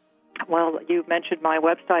above. Well, you mentioned my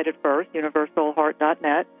website at first,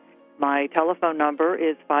 UniverSoulHeart.net. My telephone number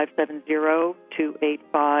is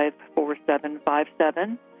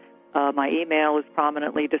 570-285-4757. My email is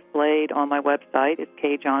prominently displayed on my website. It's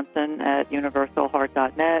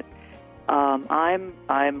kjohnson@universalheart.net.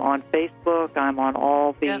 I'm on Facebook. I'm on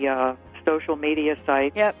all the social media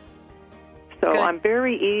sites. Yep. So I'm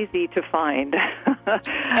very easy to find.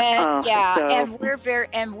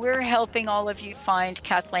 And we're helping all of you find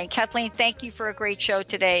Kathleen. Kathleen, thank you for a great show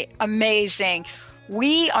today. Amazing.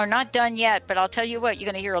 We are not done yet, but I'll tell you what, you're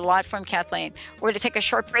going to hear a lot from Kathleen. We're going to take a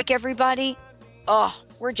short break, everybody. Oh,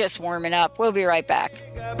 we're just warming up. We'll be right back.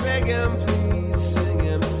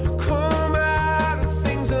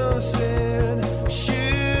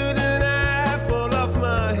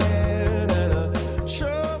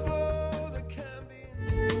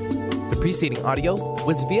 The preceding audio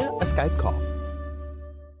was via a Skype call.